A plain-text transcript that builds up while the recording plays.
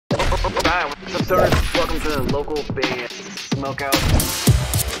Hi, what's up, stoners? Welcome to the local Bay Smokeout.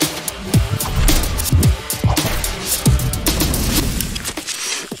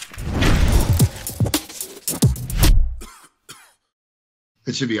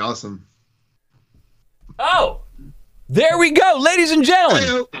 It should be awesome. Oh, there we go, ladies and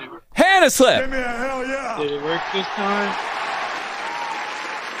gentlemen. Hanislip. Give me a hell yeah. Did it work this time?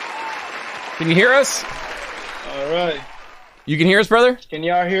 Can you hear us? All right. You can hear us, brother? Can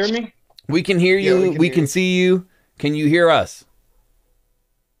y'all hear me? We can hear you. Yeah, we can see you. Can you hear us?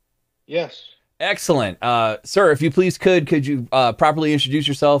 Yes. Excellent. Sir, if you please could you properly introduce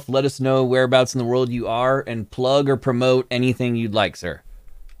yourself, let us know whereabouts in the world you are, and plug or promote anything you'd like, sir.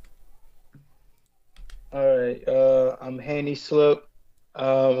 All right. I'm Hanislip.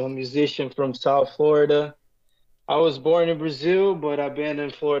 I'm a musician from South Florida. I was born in Brazil, but I've been in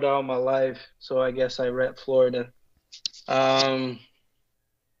Florida all my life, so I guess I rep Florida.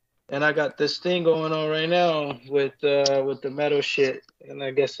 And I got this thing going on right now with the metal shit, and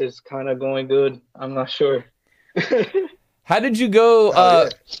I guess it's kind of going good. I'm not sure. How did you go?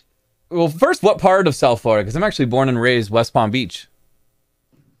 Well, first, what part of South Florida? Because I'm actually born and raised West Palm Beach.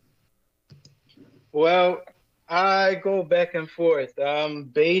 Well, I go back and forth. I'm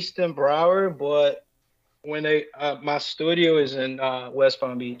based in Broward, but when my studio is in West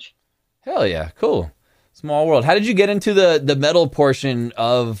Palm Beach. Hell yeah, cool. Small world. How did you get into the metal portion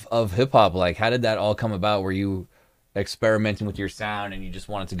of hip hop? Like, how did that all come about? Were you experimenting with your sound and you just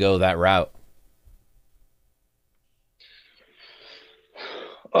wanted to go that route?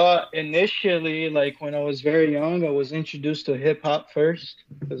 Initially, like when I was very young, I was introduced to hip hop first,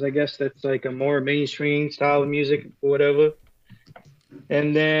 because I guess that's like a more mainstream style of music or whatever.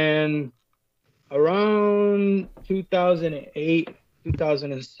 And then around 2008,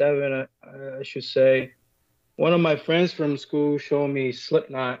 2007, I should say, one of my friends from school showed me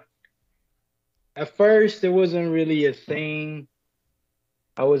Slipknot. At first, it wasn't really a thing.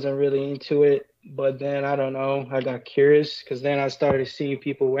 I wasn't really into it. But then, I don't know, I got curious, because then I started seeing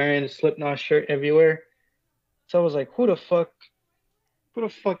people wearing the Slipknot shirt everywhere. So I was like, who the fuck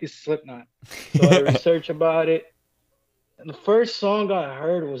is Slipknot? So I researched about it. And the first song I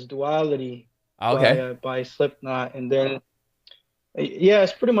heard was Duality by Slipknot. And then, yeah,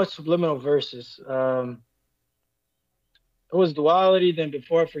 it's pretty much subliminal verses. It was Duality, then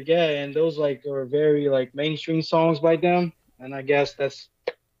Before I Forget, and those like were very like mainstream songs by them. And I guess that's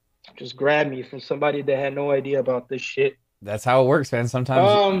just grabbed me from somebody that had no idea about this shit. That's how it works, man.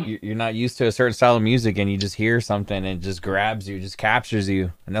 Sometimes you're not used to a certain style of music and you just hear something and it just grabs you, just captures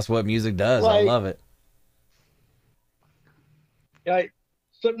you. And that's what music does. I love it. Yeah,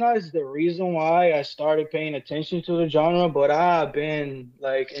 Slipknot is the reason why I started paying attention to the genre, but I've been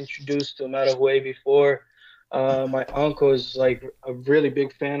like introduced to metal way before. My uncle is like a really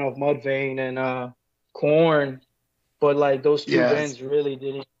big fan of Mudvayne and Korn, but like those two bands really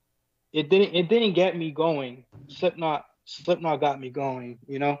didn't. It didn't get me going. Slipknot got me going,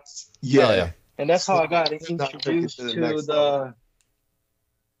 you know? Yeah. And that's how I got introduced to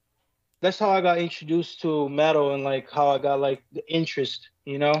that's how I got introduced to metal, and like how I got like the interest,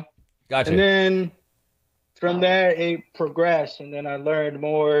 you know? Gotcha. And then from there it progressed, and then I learned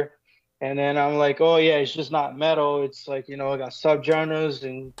more, and then I'm like, oh yeah, it's just not metal. It's like, you know, I got subgenres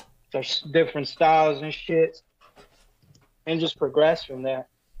and there's different styles and shit, and just progress from there.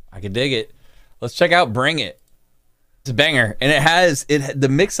 I can dig it. Let's check out Bring It. It's a banger. And the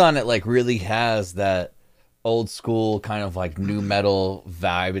mix on it like really has that old school kind of like new metal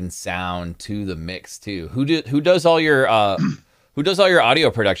vibe and sound to the mix too. Who does all your audio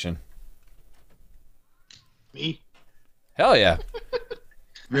production? Me. Hell yeah.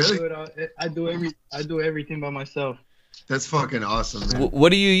 Really? I do everything by myself. That's fucking awesome, man. What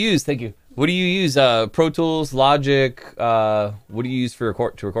do you use? Thank you. What do you use? Pro Tools, Logic. What do you use to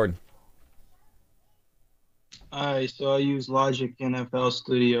record? All right, so I use Logic in FL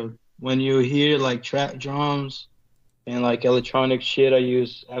Studio. When you hear like trap drums and like electronic shit, I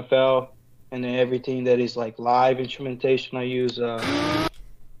use FL, and then everything that is like live instrumentation, I use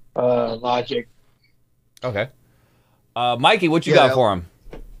Logic. Okay. Mikey, what you got for him?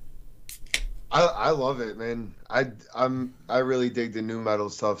 I love it, man. I really dig the new metal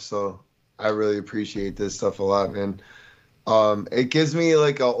stuff, so I really appreciate this stuff a lot, man. It gives me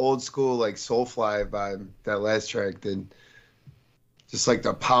like a old school like Soulfly vibe. That last track did, just like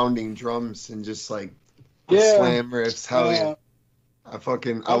the pounding drums and just like the slam riffs. Hell yeah!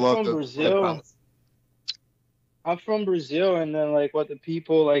 I love the Brazil. I'm from Brazil, and then like what the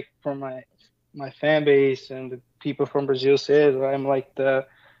people like from my fan base and the people from Brazil says, I'm like the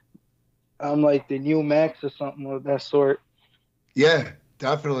new Max or something of that sort. Yeah,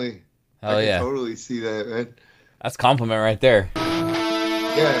 definitely. Hell I can yeah. totally see that, man. That's a compliment right there.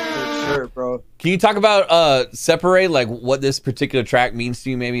 Yeah, for sure, bro. Can you talk about Separate, like what this particular track means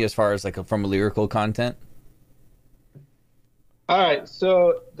to you, maybe as far as like from a lyrical content? All right,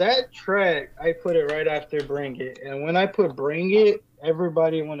 so that track I put it right after Bring It, and when I put Bring It,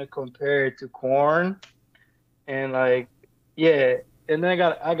 everybody want to compare it to Corn, and like, yeah, and then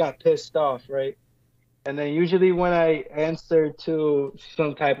I got pissed off, right? And then usually when I answer to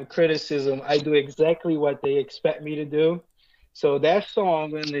some type of criticism, I do exactly what they expect me to do. So that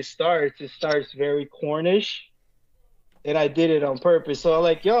song, when it starts very cornish, and I did it on purpose. So I'm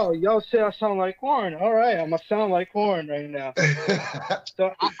like, yo, y'all say I sound like corn. All right, I'm gonna sound like corn right now.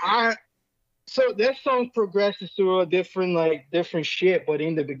 So so that song progresses through a different shit, but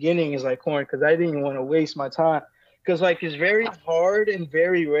in the beginning is like corn because I didn't want to waste my time. Because like it's very hard and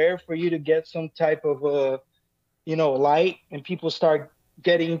very rare for you to get some type of light and people start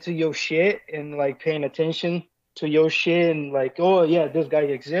getting into your shit and like paying attention to your shit and like, oh yeah, this guy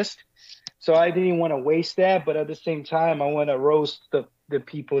exists. So I didn't want to waste that, but at the same time, I want to roast the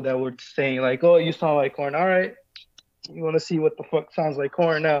people that were saying like, "Oh, you sound like corn." All right, you want to see what the fuck sounds like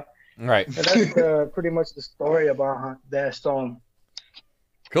corn now? Right. And that's pretty much the story about that song.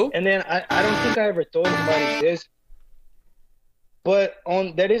 Cool. And then I don't think I ever told anybody this, but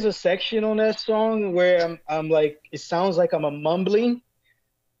there is a section on that song where I'm like, it sounds like I'm a mumbling,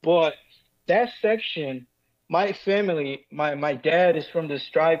 but that section. My family, my dad is from this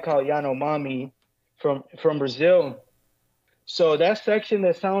tribe called Yanomami from Brazil. So that section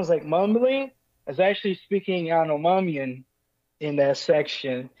that sounds like mumbling is actually speaking Yanomamian in that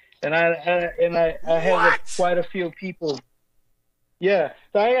section. And I had like quite a few people. Yeah.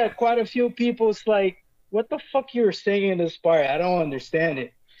 So I had quite a few people. It's like, what the fuck you were saying in this part? I don't understand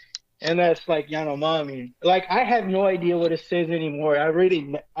it. And that's like Yanomami. Like I have no idea what it says anymore. I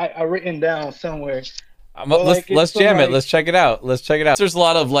written down somewhere. Let's jam it. Let's check it out. There's a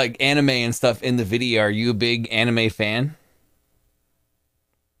lot of like anime and stuff in the video. Are you a big anime fan?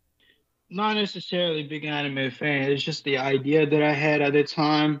 Not necessarily a big anime fan. It's just the idea that I had at the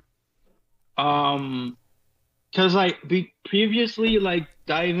time. Cause like previously, like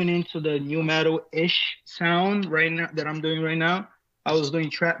diving into the new metal-ish sound right now that I'm doing right now, I was doing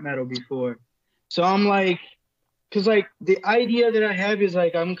trap metal before. So I'm like, cause like the idea that I have is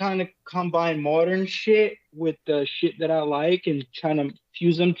like I'm kind of combine modern shit with the shit that I like and trying to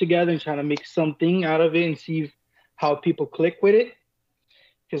fuse them together and trying to make something out of it and see how people click with it.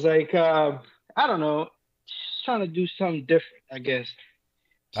 Cause like I don't know, just trying to do something different, I guess.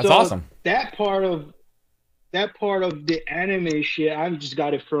 That's awesome. That part of the anime shit, I just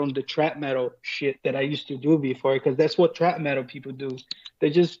got it from the trap metal shit that I used to do before, because that's what trap metal people do. They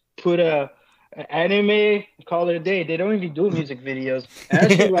just put an anime, call it a day. They don't even do music videos. It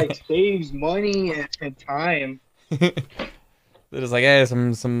actually like saves money and time. They're just like, hey,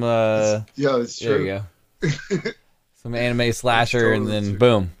 some yeah, it's true. There you go. Some anime slasher, and then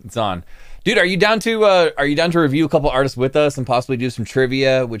boom, it's on. Dude, are you down to review a couple artists with us and possibly do some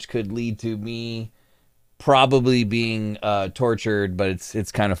trivia, which could lead to me probably being tortured, but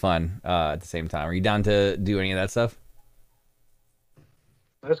it's kind of fun at the same time. Are you down to do any of that stuff?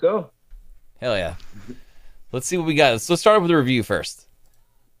 Let's go. Hell yeah. Let's see what we got. Let's start with the review first.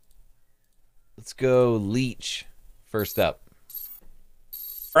 Let's go Leech first up.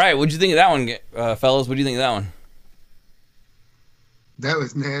 All right, what'd you think of that one, fellas? What'd you think of that one? That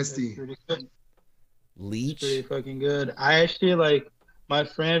was nasty. Pretty good. Leech? Pretty fucking good. I actually like my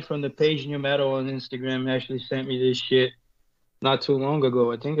friend from the page New Metal on Instagram actually sent me this shit not too long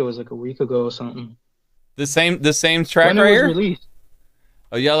ago. I think it was like a week ago or something. The same track when right it was here? Released.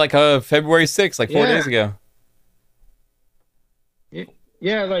 Oh yeah, like February 6th, like 4 days ago.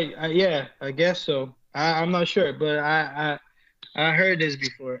 Yeah, like yeah, I guess so. I'm not sure, but I heard this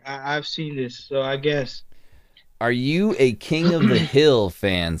before. I've seen this, so I guess. Are you a King of the Hill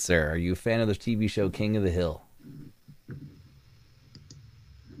fan, sir? Are you a fan of the TV show King of the Hill?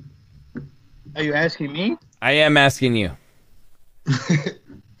 Are you asking me? I am asking you.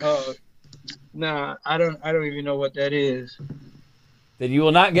 Oh, nah, I don't even know what that is. Then you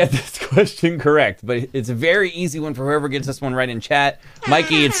will not get this question correct, but it's a very easy one for whoever gets this one right in chat.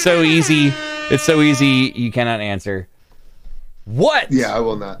 Mikey, it's so easy. It's so easy you cannot answer. What? Yeah, I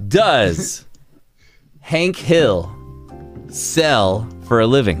will not. Does Hank Hill sell for a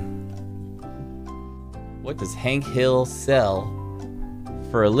living? What does Hank Hill sell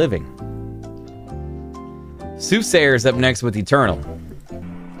for a living? Soothsayer's up next with Eternal.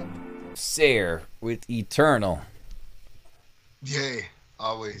 Sayer with Eternal. Yay.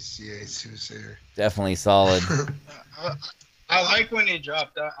 Always, yay, Soothsayer. Definitely solid. I like when it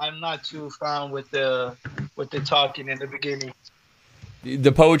dropped. I'm not too fond with the talking in the beginning.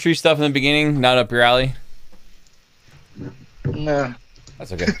 The poetry stuff in the beginning, not up your alley. No.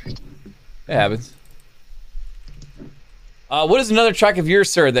 That's okay. It happens. What is another track of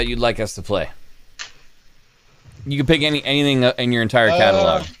yours, sir, that you'd like us to play? You can pick anything in your entire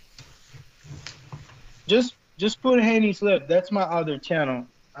catalog. Just put Hanislip. That's my other channel.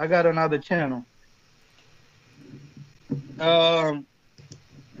 I got another channel. I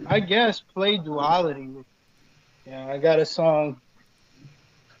guess play Duality. Yeah, I got a song.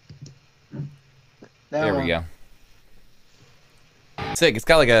 There we go. Sick. It's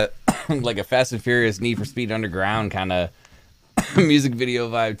got like a like a Fast and Furious Need for Speed Underground kind of music video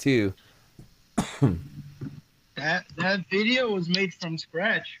vibe too. That video was made from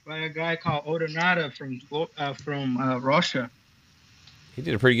scratch by a guy called Odonata from Russia. He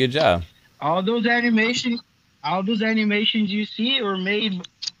did a pretty good job. All those animations you see were made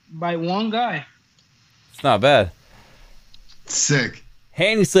by one guy. It's not bad. Sick.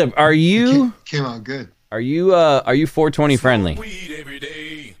 Hanislip, are you came out good? Are you 420 friendly?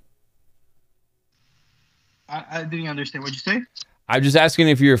 I didn't understand what you say. I'm just asking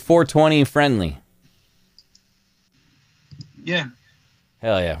if you're 420 friendly. Yeah.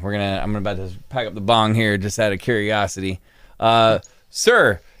 Hell yeah. I'm about to pack up the bong here just out of curiosity.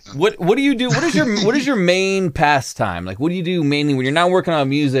 Sir, what do you do? What is your main pastime? Like, what do you do mainly when you're not working on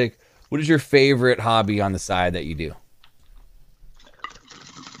music? What is your favorite hobby on the side that you do?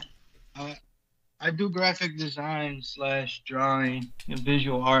 I do graphic design / drawing and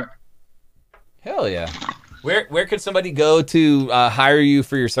visual art. Hell yeah. Where could somebody go to hire you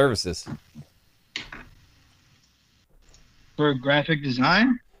for your services? For graphic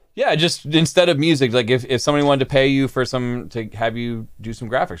design? Yeah, just instead of music, like if somebody wanted to pay you for to have you do some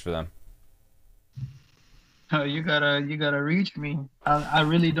graphics for them. Oh, you gotta reach me. I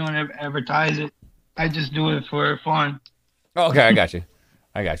really don't advertise it. I just do it for fun. Okay, I got you.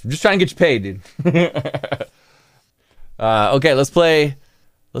 I'm just trying to get you paid, dude. Okay, let's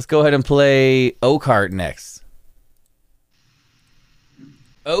go ahead and play Oakheart next.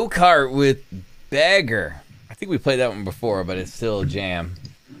 Oakheart with Beggar. I think we played that one before, but it's still a jam.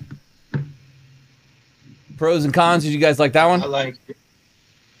 Pros and cons, did you guys like that one? I like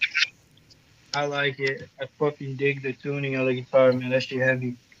it. I fucking dig the tuning of the guitar, man. That shit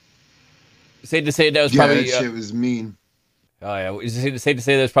heavy. Safe to say that was Yeah, probably... that shit was mean. Oh, yeah. Is it safe to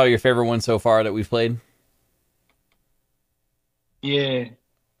say that's probably your favorite one so far that we've played? Yeah.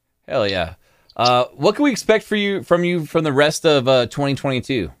 Hell yeah. What can we expect from you from the rest of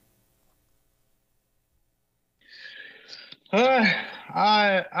 2022?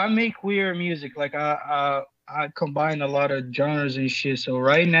 I make weird music. Like I combine a lot of genres and shit. So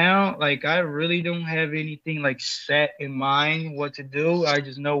right now, like I really don't have anything like set in mind what to do. I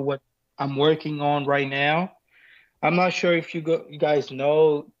just know what I'm working on right now. I'm not sure if you guys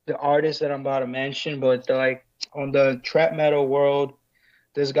know the artist that I'm about to mention, but like on the trap metal world,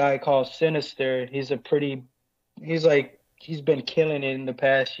 this guy called Sinister. He's been killing it in the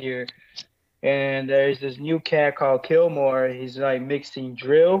past year. And there's this new cat called Killmore. He's like mixing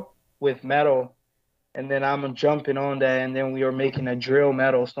drill with metal. And then I'm jumping on that. And then we are making a drill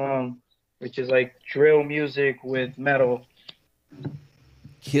metal song, which is like drill music with metal.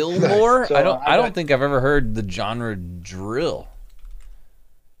 Killmore? So I don't think I've ever heard the genre drill.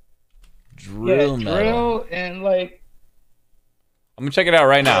 Drill metal. Drill and like... I'm going to check it out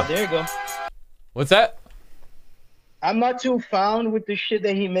right now. There you go. What's that? I'm not too fond with the shit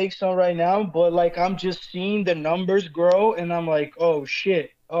that he makes on right now, but like I'm just seeing the numbers grow and I'm like, oh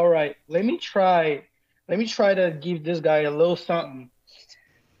shit. All right, let me try to give this guy a little something.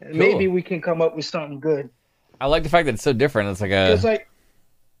 Cool. Maybe we can come up with something good. I like the fact that it's so different. It's like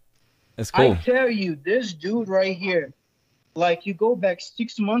it's cool. I tell you, this dude right here, like you go back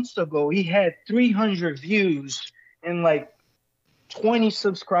 6 months ago, he had 300 views and like 20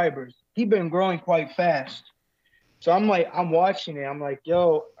 subscribers. He's been growing quite fast. So I'm watching it. I'm like,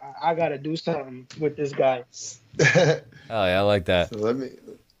 yo, I gotta do something with this guy. Oh yeah, I like that. So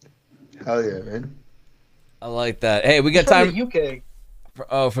hell yeah, man. I like that. Hey, we got time. From the UK.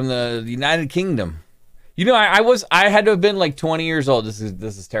 Oh, from the United Kingdom. You know, I had to have been like 20 years old. This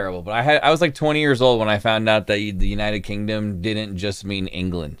is terrible, but I was like 20 years old when I found out that the United Kingdom didn't just mean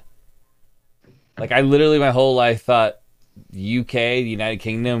England. Like I literally my whole life thought UK, the United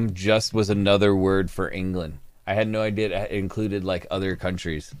Kingdom, just was another word for England. I had no idea it included like other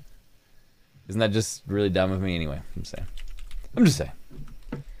countries. Isn't that just really dumb of me anyway? I'm just saying.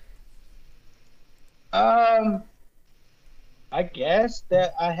 I guess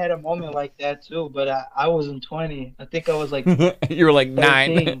that I had a moment like that too, but I wasn't 20. I think I was like You were like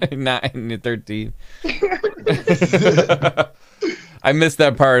 9, 13. 9, 13. I missed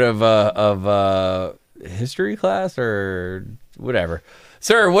that part of history class or whatever.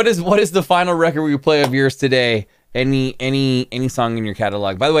 Sir, what is the final record we play of yours today? Any song in your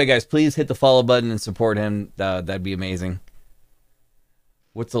catalog? By the way, guys, please hit the follow button and support him. That'd be amazing.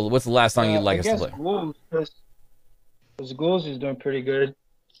 What's the last song you'd like us to play? Ghouls, because Ghouls is doing pretty good.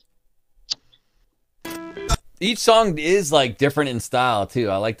 Each song is like different in style too.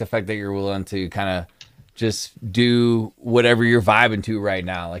 I like the fact that you're willing to kind of just do whatever you're vibing to right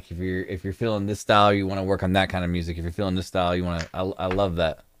now. Like if you're feeling this style, you want to work on that kind of music. If you're feeling this style, you want to. I love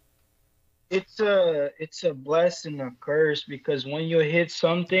that. It's a blessing, a curse, because when you hit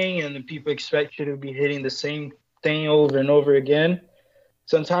something and the people expect you to be hitting the same thing over and over again,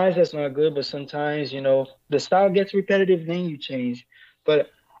 sometimes that's not good. But sometimes, you know, the style gets repetitive, then you change. But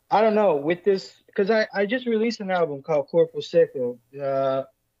I don't know with this, because I just released an album called Corpo Seco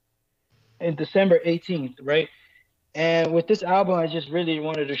in December 18th, right? And with this album, I just really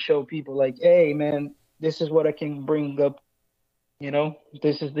wanted to show people like, hey, man, this is what I can bring up. You know,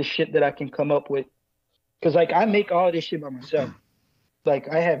 this is the shit that I can come up with. Because, like, I make all this shit by myself. Like,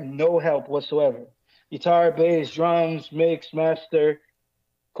 I have no help whatsoever. Guitar, bass, drums, mix, master,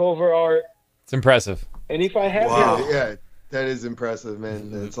 cover art. It's impressive. And if I have Wow, help, yeah, that is impressive, man.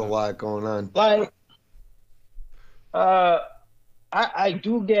 That's a lot going on. like, I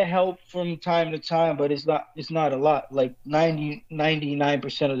do get help from time to time, but it's not a lot. Like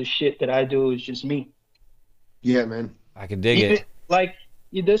 99% of the shit that I do is just me. Yeah, man. I can dig it. Like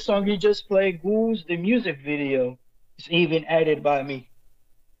this song you just played, Ghouls, the music video is even added by me.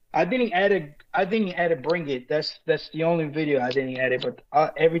 I didn't add it. Bring It. That's the only video I didn't add it,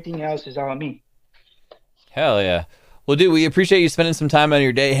 but everything else is on me. Hell yeah. Well, dude, we appreciate you spending some time on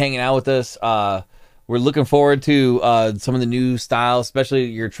your day hanging out with us. We're looking forward to some of the new styles, especially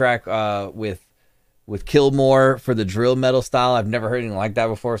your track with Killmore for the drill metal style. I've never heard anything like that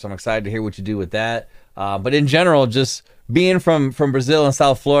before, so I'm excited to hear what you do with that. But in general, just being from Brazil and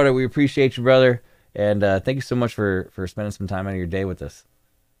South Florida, we appreciate you, brother. And thank you so much for spending some time out of your day with us.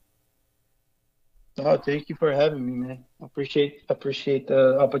 Oh, thank you for having me, man. I appreciate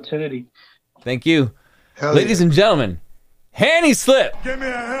the opportunity. Thank you. Hell Ladies yeah. and gentlemen, Hanislip. Give me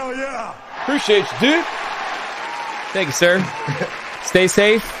a hell yeah. Appreciate you, dude. Thank you, sir. Stay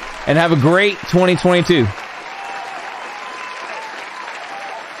safe and have a great 2022.